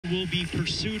will be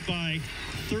pursued by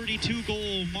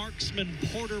 32-goal marksman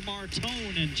Porter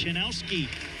Martone, and Chinowski.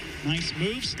 Nice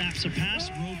move, snaps a pass.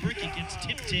 Robrick, it gets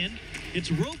tipped in. It's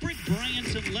Robrick,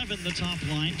 Bryant, and Levin, the top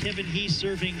line. Kevin He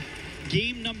serving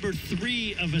game number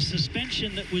 3 of a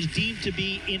suspension that was deemed to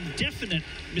be indefinite,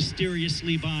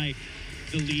 mysteriously, by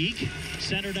the league.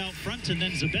 Centered out front, and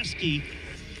then Zabeski.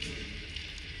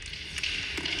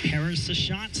 Paris a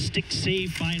shot, stick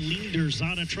save by Linder.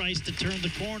 Zada tries to turn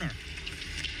the corner.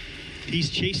 He's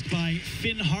chased by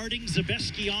Finn Harding.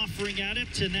 Zabeski offering at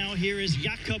it, and now here is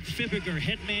Jakub Fibigr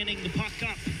head manning the puck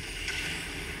up.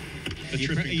 Are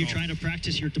you trying to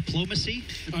practice your diplomacy?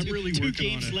 I'm really working on it. 2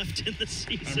 games left in the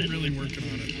season. I'm really working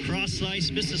on it. Cross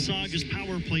ice, Mississauga's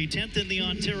power play, 10th in the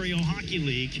Ontario Hockey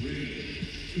League.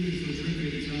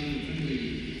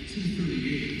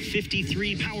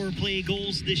 53 power play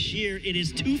goals this year. It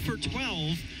is 2 for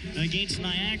 12 against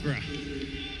Niagara.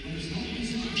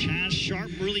 Chaz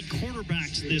Sharp really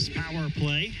quarterbacks this power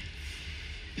play.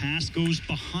 Pass goes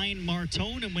behind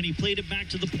Martone, and when he played it back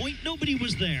to the point, nobody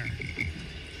was there.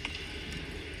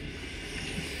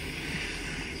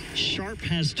 Sharp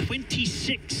has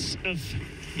 26 of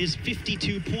his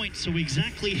 52 points, so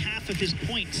exactly half of his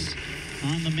points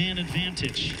on the man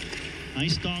advantage.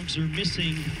 Ice Dogs are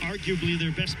missing arguably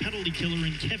their best penalty killer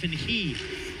in Kevin He.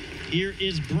 Here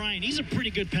is Bryant. He's a pretty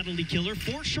good penalty killer.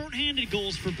 4 shorthanded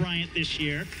goals for Bryant this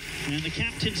year. And the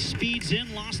captain speeds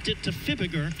in, lost it to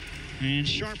Fibigr. And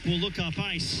Sharp will look up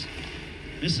ice.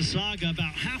 Mississauga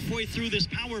about halfway through this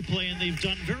power play, and they've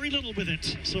done very little with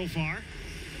it so far.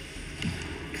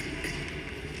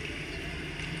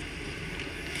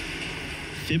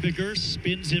 Fibigr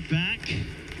spins it back.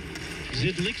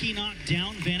 Zidlicki knocked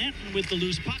down. Van Etten with the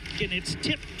loose puck, and it's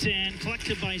tipped and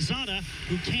collected by Zada,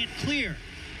 who can't clear.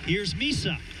 Here's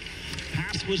Misa.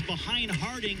 Pass was behind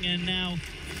Harding, and now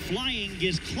flying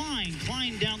is Klein.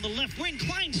 Klein down the left wing.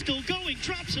 Klein still going,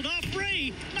 drops it off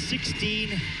Ray.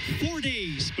 4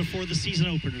 days before the season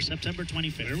opener, September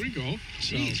 25th. There we go.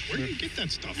 Jeez, where do you get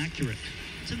that stuff? Accurate.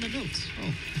 It's in the notes.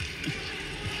 Oh.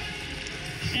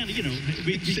 And, you know,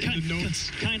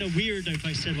 kind of weird if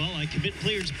I said, well, I commit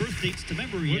players' birth dates to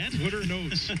memory yet. What are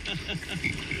notes?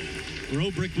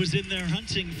 Robrick was in there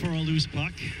hunting for a loose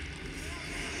puck.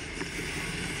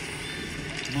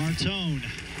 Martone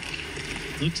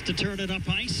looks to turn it up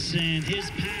ice, and his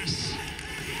pass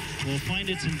will find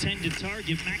its intended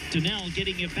target. McDonnell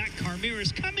getting it back.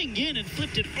 Carmiris coming in and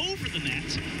flipped it over the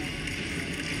net.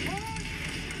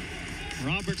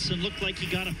 Robertson looked like he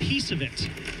got a piece of it.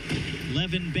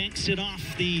 Levin banks it off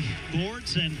the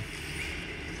boards, and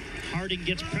Harding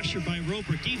gets pressure by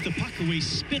Robrick. Gave the puck away.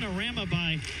 Spinorama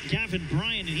by Gavin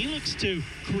Bryant, and he looks to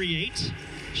create.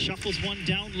 Shuffles one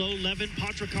down low. Levin,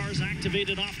 Podricar's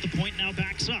activated off the point, now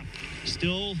backs up.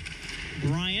 Still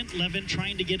Bryant. Levin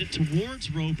trying to get it towards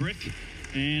Robrick.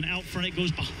 And out front it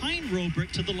goes behind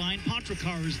Robrick to the line.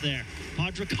 Podricar is there.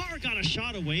 Podricar got a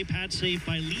shot away. Pad save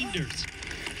by Leenders.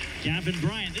 Gavin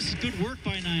Bryant, this is good work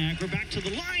by Niagara. Back to the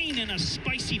line, and a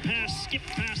spicy pass, skip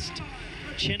past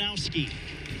Chinowski.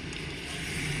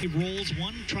 He rolls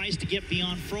one, tries to get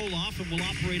beyond Froloff, and will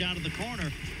operate out of the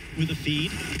corner with a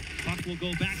feed. Puck will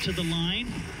go back to the line.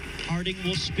 Harding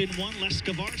will spin one.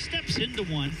 Lescavar steps into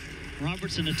one.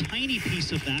 Robertson, a tiny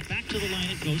piece of that. Back to the line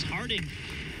it goes. Harding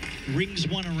rings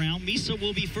one around. Misa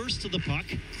will be first to the puck.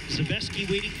 Zabeski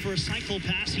waiting for a cycle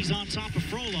pass. He's on top of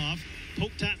Frolov.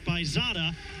 Poked at by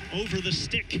Zada. Over the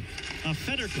stick of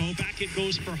Federico. Back it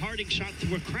goes for Harding. Shot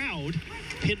through a crowd.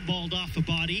 Pinballed off a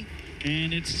body.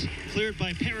 And it's cleared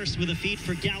by Paris with a feed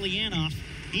for Gallianoff.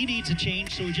 He needs a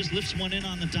change, so he just lifts one in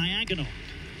on the diagonal.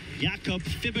 Jakub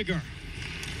Fibigr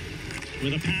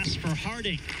with a pass for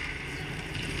Harding.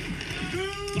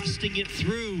 Busting it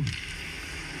through.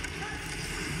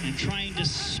 And trying to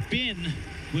spin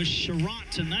was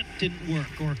Sherratt, and that didn't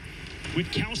work. Or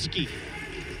Witkowski.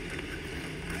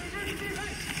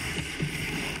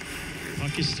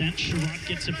 Puck is sent. Sherratt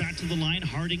gets it back to the line.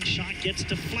 Harding shot gets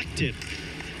deflected.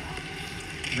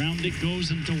 Round it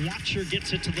goes, and DeWatcher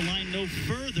gets it to the line no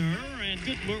further. And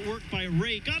good work by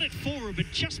Ray. Got it forward, but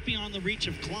just beyond the reach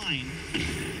of Klein.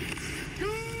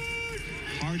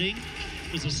 Harding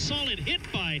was a solid hit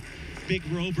by Big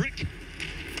Robrick.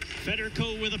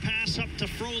 Federico with a pass up to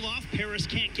Froloff. Paris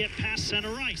can't get past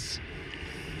center ice.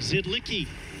 Zidlicki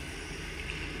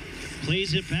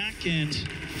plays it back, and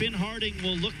Finn Harding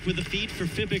will look with a feed for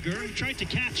Fibigr. He tried to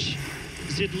catch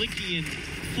Zidlicki in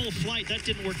full flight. That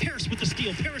didn't work. Paris with the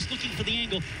steal. Paris looking for the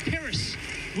angle. Paris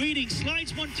waiting,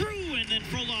 slides one through, and then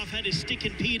Frolov had his stick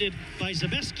impeded by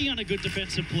Zabeski on a good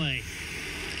defensive play.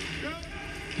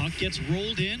 Puck gets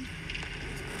rolled in.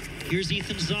 Here's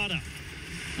Ethan Zada.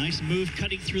 Nice move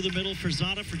cutting through the middle for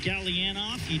Zada for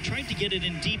Galianov. He tried to get it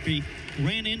in deep. He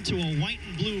ran into a white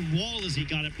and blue wall as he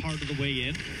got it part of the way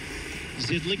in.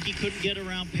 Zidlicki couldn't get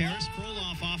around Paris.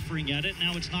 Frolov offering at it.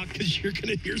 Now it's not, because you're going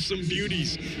to hear some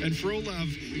beauties. And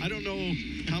Frolov, I don't know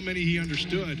how many he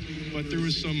understood, but there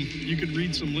was some, you could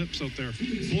read some lips out there.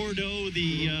 Bordeaux,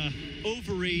 the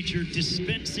overager,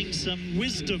 dispensing some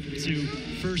wisdom to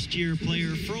first-year player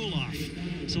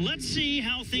Frolov. So let's see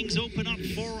how things open up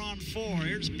 4-on-4.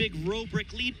 Here's big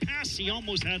Robrick lead pass. He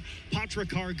almost had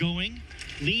Patricar going.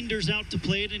 Leander's out to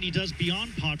play it, and he does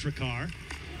beyond Patricar.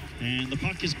 And the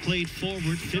puck is played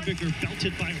forward. Fibigr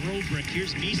belted by Robrick.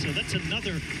 Here's Misa. That's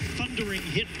another thundering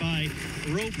hit by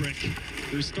Robrick,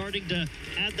 who's starting to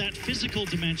add that physical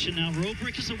dimension. Now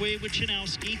Robrick is away with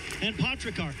Chinowski and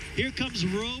Patricar. Here comes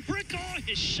Robrick. Oh,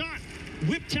 his shot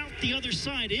whipped out the other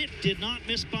side. It did not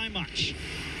miss by much.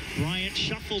 Bryant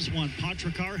shuffles one.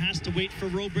 Patricar has to wait for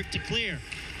Robrick to clear.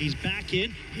 He's back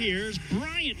in. Here's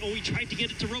Bryant. Oh, he tried to get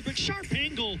it to Robrick. Sharp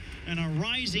angle. And a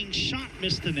rising shot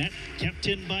missed the net. Kept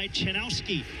in by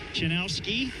Chinowski.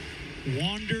 Chinowski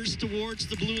wanders towards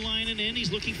the blue line and in.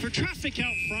 He's looking for traffic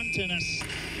out front. And a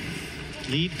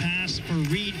lead pass for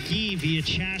Reed Gee via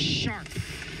Chas Sharp.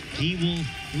 He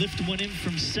will lift one in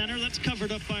from center. That's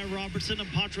covered up by Robertson, and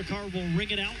Patricar will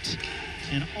ring it out.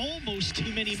 And almost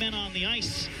too many men on the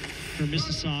ice for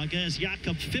Mississauga as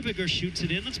Jakub Fibigr shoots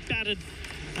it in. That's batted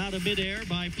out of midair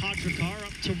by Patricar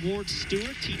up towards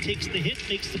Stewart. He takes the hit,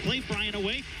 makes the play. Bryant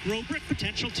away. Robrick,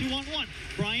 potential 2-on-1.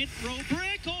 Bryant,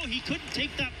 Robrick. Oh, he couldn't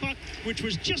take that puck, which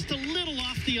was just a little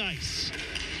off the ice.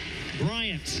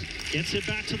 Bryant gets it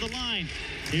back to the line.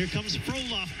 Here comes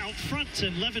Frolov out front,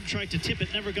 and Levin tried to tip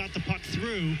it, never got the puck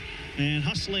through. And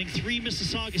hustling 3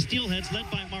 Mississauga Steelheads, led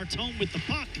by Martone with the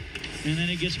puck. And then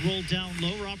it gets rolled down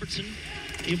low. Robertson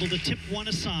able to tip one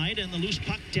aside, and the loose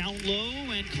puck down low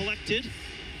and collected.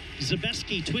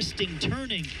 Zabeski twisting,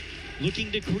 turning,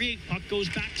 looking to create. Puck goes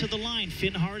back to the line.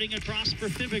 Finn Harding across for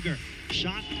Fibigr.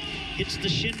 Shot hits the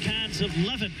shin pads of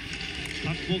Levin.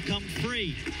 Puck will come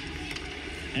free.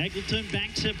 Eggleton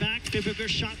banks it back. Fibigr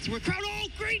shot through a crowd. Oh,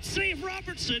 great save,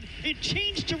 Robertson. It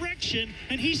changed direction,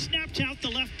 and he snapped out the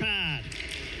left pad.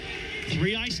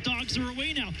 3 Ice Dogs are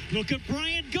away now. Look at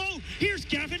Bryant go. Here's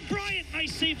Gavin Bryant.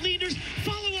 Nice save, Leaders.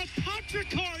 Follow up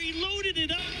Patricar. He loaded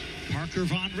it up. Parker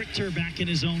Von Richter back in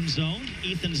his own zone.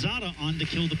 Ethan Zada on to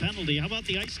kill the penalty. How about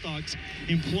the Ice Dogs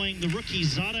employing the rookies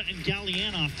Zada and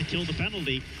Galianov to kill the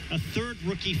penalty? A third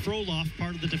rookie, Frolov,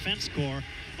 part of the defense corps,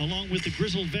 along with the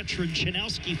grizzled veteran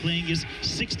Chinowski playing his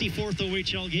 64th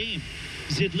OHL game.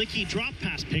 Zidlicki drop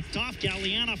pass picked off.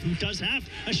 Galianov, who does have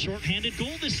a shorthanded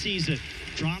goal this season,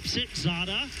 drops it.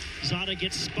 Zada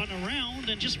gets spun around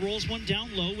and just rolls one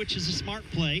down low, which is a smart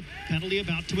play. Penalty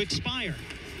about to expire.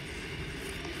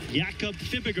 Jakub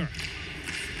Fibigr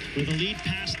with a lead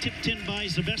pass tipped in by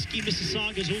Zabeski.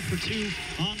 Mississauga's 0 for 2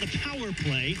 on the power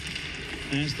play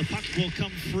as the puck will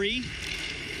come free.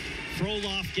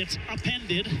 Frolov gets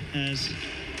upended as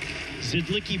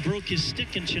Zidlicki broke his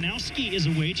stick, and Chinowski is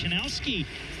away. Chinowski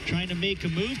trying to make a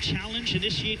move. Challenge,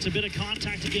 initiates a bit of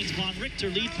contact against Von Richter.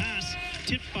 Lead pass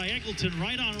tipped by Eggleton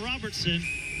right on Robertson.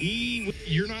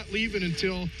 You're not leaving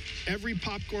until every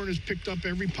popcorn is picked up,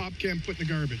 every pop can put in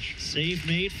the garbage. Save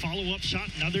made, follow-up shot,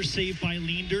 another save by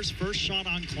Leanders. First shot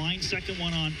on Klein, second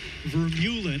one on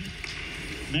Vermeulen.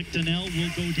 McDonnell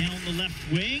will go down the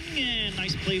left wing, and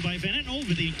nice play by Van Etten. Oh,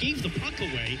 but he gave the puck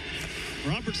away.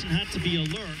 Robertson had to be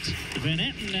alert. Van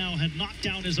Etten now had knocked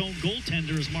down his own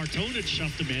goaltender as Martone had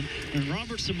shoved him in, and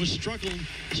Robertson was struggling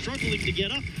to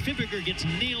get up. Fibigr gets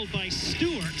nailed by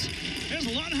Stewart. There's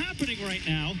a lot happening right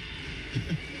now.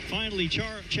 Finally,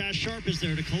 Chas Sharp is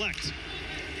there to collect.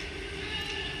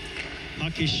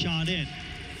 Puck is shot in.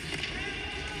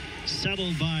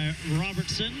 Settled by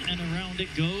Robertson, and around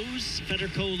it goes.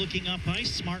 Federico looking up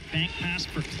ice. Smart bank pass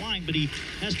for Klein, but he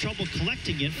has trouble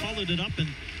collecting it. Followed it up and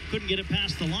couldn't get it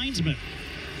past the linesman.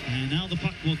 And now the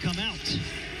puck will come out.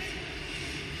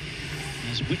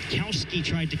 As Witkowski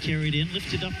tried to carry it in,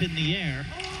 lifted up in the air.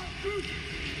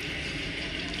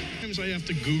 Sometimes I have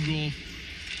to Google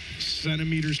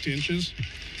centimeters to inches.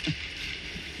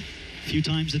 A few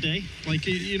times a day. Like,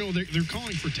 you know, they're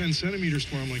calling for 10 centimeters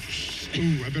for. I'm like,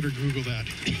 ooh, I better Google that.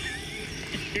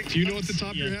 Do you know at the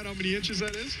top of your head how many inches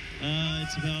that is?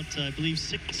 It's about, I believe,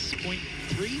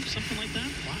 6.3, something like that.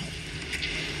 Wow.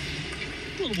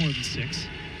 A little more than 6.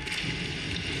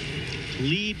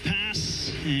 Lead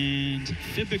pass, and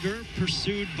Fibigr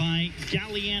pursued by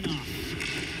Galianov.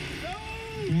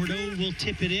 Bordeaux will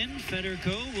tip it in.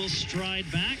 Federico will stride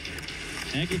back.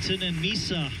 Eggleton and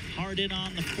Misa hard in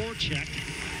on the forecheck.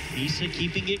 Misa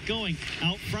keeping it going.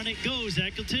 Out front it goes.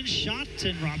 Eggleton shot,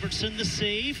 and Robertson the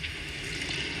save.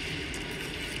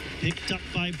 Picked up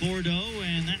by Bordeaux,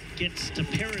 and that gets to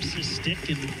Paris's stick,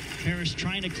 and Paris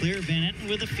trying to clear. Van Etten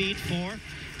with a feed for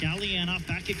Gallianoff.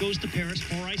 Back it goes to Paris.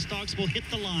 4 IceDogs will hit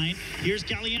the line. Here's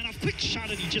Gallianoff. Quick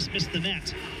shot, and he just missed the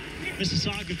net.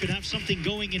 Mississauga could have something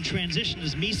going in transition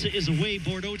as Misa is away.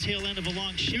 Bordeaux tail end of a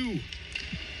long shoe.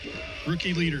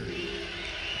 Rookie leader.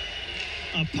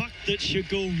 A puck that should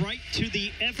go right to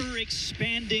the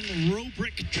ever-expanding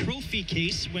Robrick trophy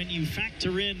case when you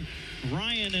factor in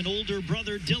Ryan and older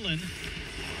brother Dylan.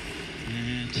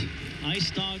 And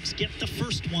IceDogs get the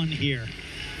first one here.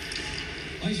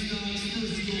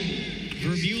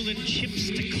 Vermeulen chips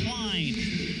to Klein.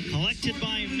 Collected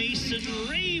by Mason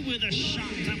Ray with a shot.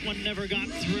 That one never got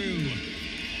through.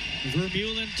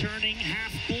 Vermeulen turning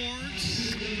half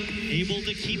boards. Able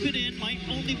to keep it in. Might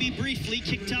only be briefly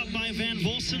kicked out by Van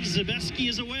Volsen. Zabeski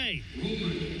is away.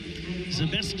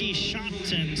 Zabeski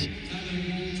shot and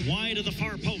wide of the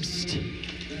far post.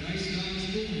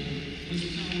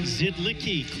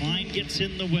 Zidlicki. Klein gets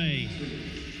in the way.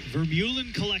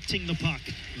 Vermeulen collecting the puck.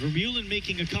 Vermeulen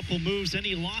making a couple moves, and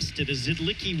he lost it as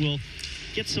Zidlicki will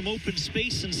get some open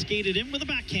space and skate it in with a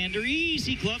backhander.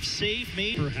 Easy glove save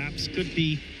made. Perhaps could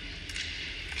be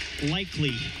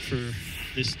likely for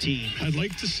this team. I'd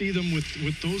like to see them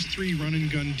with those 3 run and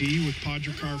gun D with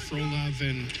Podrakar, Frolov,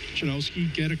 and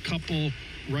Janowski get a couple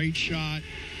right shot,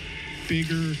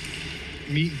 bigger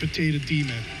meat and potato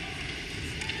D-men.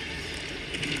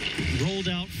 Rolled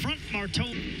out front,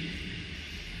 Martone.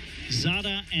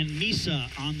 Zada and Misa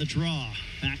on the draw.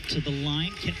 Back to the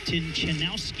line, kept in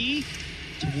Chanowski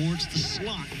towards the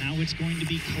slot. Now it's going to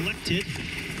be collected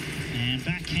and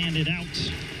backhanded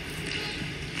out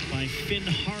by Finn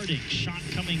Harding. Shot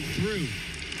coming through.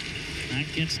 That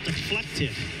gets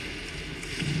deflected.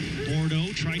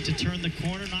 Bordeaux tried to turn the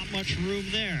corner, not much room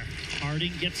there.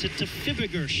 Harding gets it to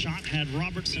Fibigr. Shot had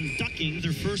Robertson ducking.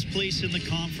 Their first place in the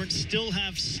conference. Still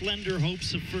have slender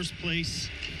hopes of first place.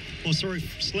 Well, sorry,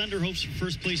 slender hopes for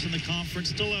first place in the conference.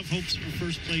 Still have hopes for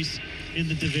first place in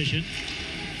the division.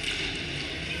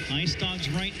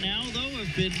 IceDogs right now, though,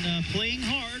 have been playing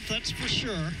hard, that's for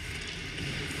sure.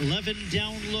 Levin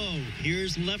down low.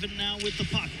 Here's Levin now with the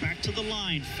puck. Back to the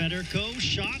line. Federico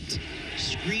shot.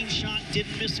 Screen shot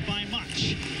didn't miss by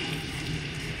much.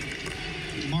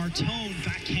 Martone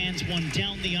backhands one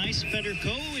down the ice.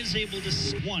 Federico is able to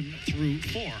 1 through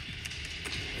 4.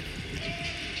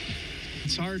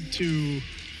 It's hard to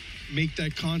make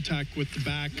that contact with the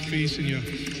back facing you.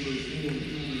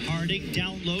 Harding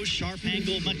down low, sharp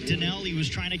angle. McDonnell, he was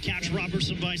trying to catch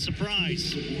Robertson by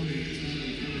surprise.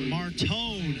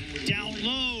 Martone down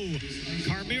low.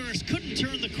 Carmiris couldn't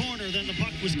turn the corner, then the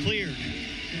puck was cleared.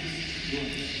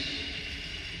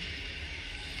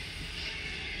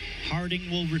 Harding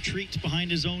will retreat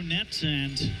behind his own net,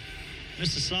 and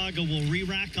Mississauga will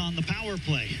re-rack on the power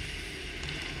play.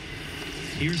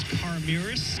 Here's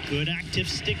Carmiris. Good active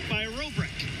stick by Robrick.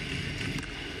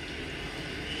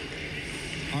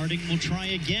 Harding will try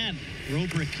again.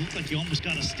 Robrick looked like he almost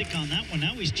got a stick on that one.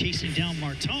 Now he's chasing down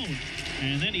Martone.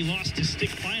 And then he lost his stick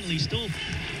finally, still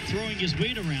throwing his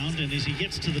weight around, and as he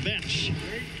gets to the bench.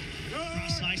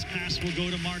 Cross-ice pass will go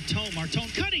to Martone.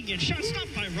 Martone cutting in. Shot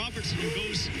stopped by Robertson, who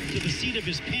goes to the seat of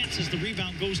his pants as the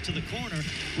rebound goes to the corner.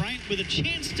 Bryant with a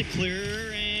chance to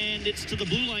clear, and it's to the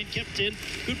blue line, kept in.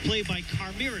 Good play by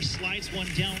Carmiris. Slides one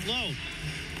down low.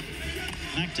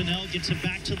 McDonnell gets it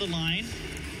back to the line.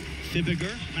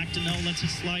 Fibigr. McDonnell lets it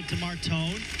slide to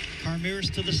Martone. Carmiris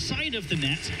to the side of the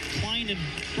net. Klein and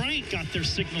Bryant got their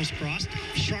signals crossed.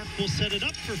 Sharp will set it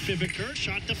up for Fibigr.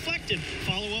 Shot deflected.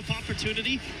 Follow-up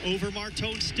opportunity over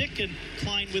Martone's stick, and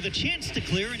Klein with a chance to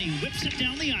clear, and he whips it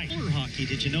down the ice. Roller hockey,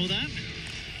 did you know that?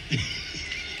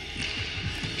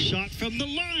 Shot from the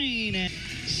line, and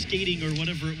skating or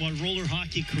whatever it was, roller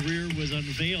hockey career was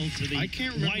unveiled to the I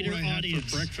can't remember wider what I audience.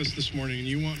 had for breakfast this morning, and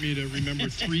you want me to remember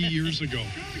 3 years ago.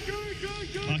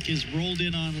 Puck is rolled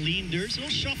in on Leenders. He'll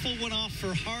shuffle one off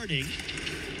for Harding.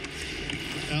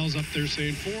 Al's up there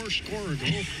saying, 4, score a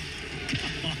goal.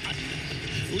 Come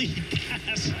on. Lead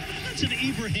pass. That's an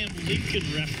Abraham Lincoln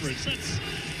reference. That's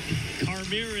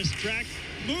Carmiris track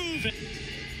move.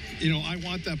 You know, I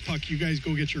want that puck. You guys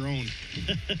go get your own.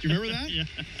 Do you remember that? Yeah.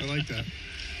 I like that.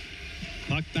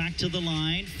 Puck back to the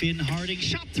line. Finn Harding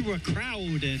shot through a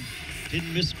crowd and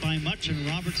didn't miss by much, and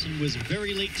Robertson was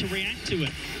very late to react to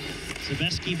it.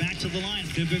 Zabeski back to the line.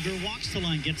 Fibigr walks the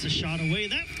line, gets a shot away.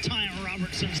 That time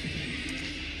Robertson's...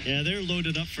 Yeah, they're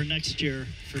loaded up for next year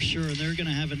for sure, and they're going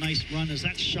to have a nice run as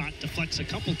that shot deflects a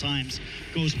couple times,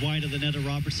 goes wide of the net of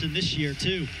Robertson this year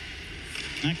too.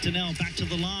 McDonnell back to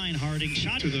the line. Harding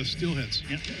shot. To the Steelheads.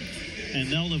 Yep. And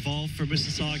they'll evolve for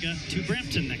Mississauga to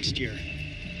Brampton next year.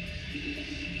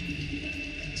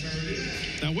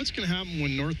 Now, what's going to happen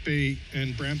when North Bay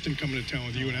and Brampton come into town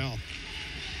with UNL?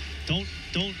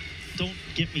 Don't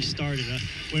get me started.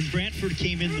 When Brantford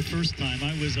came in the first time,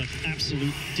 I was an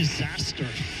absolute disaster.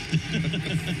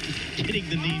 Getting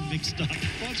the name mixed up.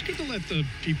 Well, it's good to let the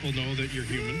people know that you're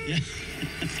human. Yeah.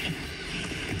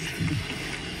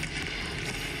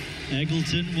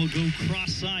 Eggleton will go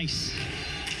cross ice.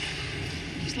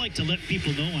 Just like to let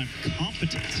people know I'm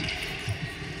competent.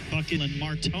 Bucket and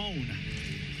Martone.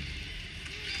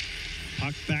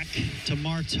 Puck back to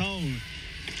Martone.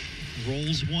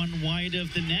 Rolls one wide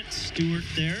of the net. Stewart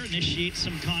there initiates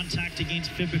some contact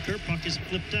against Fibigr. Puck is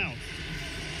flipped out.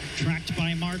 Tracked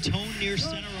by Martone near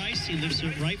center ice. He lifts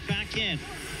it right back in.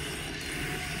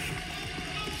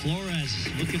 Flores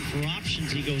looking for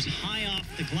options. He goes high off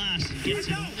the glass and gets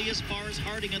it only as far as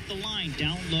Harding at the line.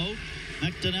 Down low,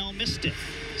 McDonnell missed it.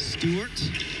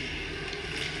 Stewart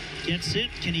gets it.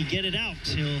 Can he get it out?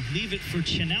 He'll leave it for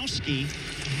Chanowski.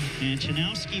 And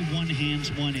Chanowski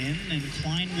one-hands one in. And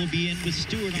Klein will be in with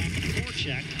Stewart on the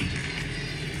forecheck.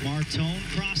 Martone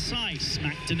cross ice.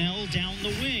 McDonnell down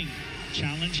the wing.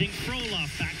 Challenging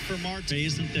Frolov. Back for Martone.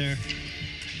 Isn't there?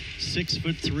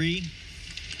 6'3".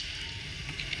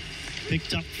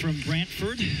 Picked up from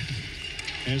Brantford.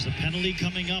 There's a penalty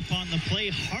coming up on the play.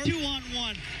 Hard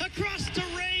 2-on-1 across to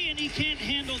Ray, and he can't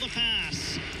handle the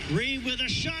pass. Ray with a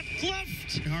shot,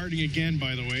 gloved. Harding again,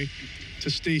 by the way, to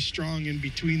stay strong in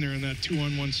between there in that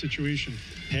 2-on-1 situation.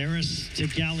 Paris to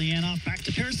Gallianoff, back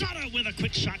to Paris. Zada with a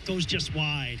quick shot, goes just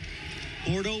wide.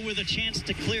 Bordeaux with a chance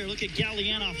to clear. Look at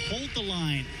Gallianoff hold the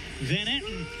line. Van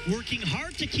Etten working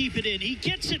hard to keep it in. He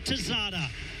gets it to Zada.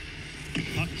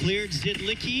 Puck cleared,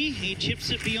 Zidlicki. He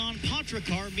chips it beyond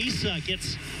Podrakar. Misa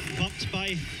gets bumped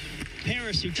by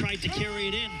Paris, who tried to carry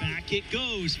it in. Back it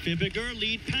goes. Fibigr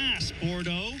lead pass.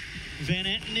 Bordeaux, Van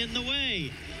Etten in the way.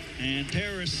 And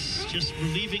Paris just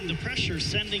relieving the pressure,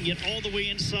 sending it all the way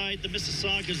inside the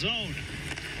Mississauga zone.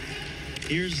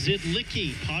 Here's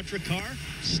Zidlicki. Podrakar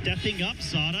stepping up.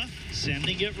 Zada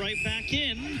sending it right back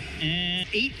in. And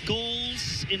 8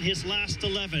 goals in his last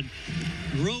 11.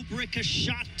 Robrick a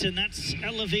shot, and that's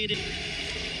elevated.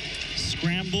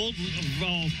 Scrambled.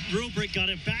 Well, Robrick got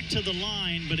it back to the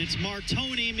line, but it's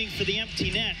Martone aiming for the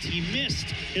empty net. He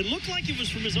missed. It looked like it was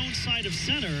from his own side of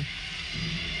center.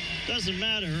 Doesn't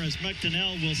matter, as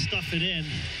McDonnell will stuff it in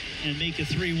and make it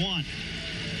 3-1.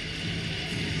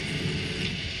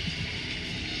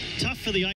 Tough for the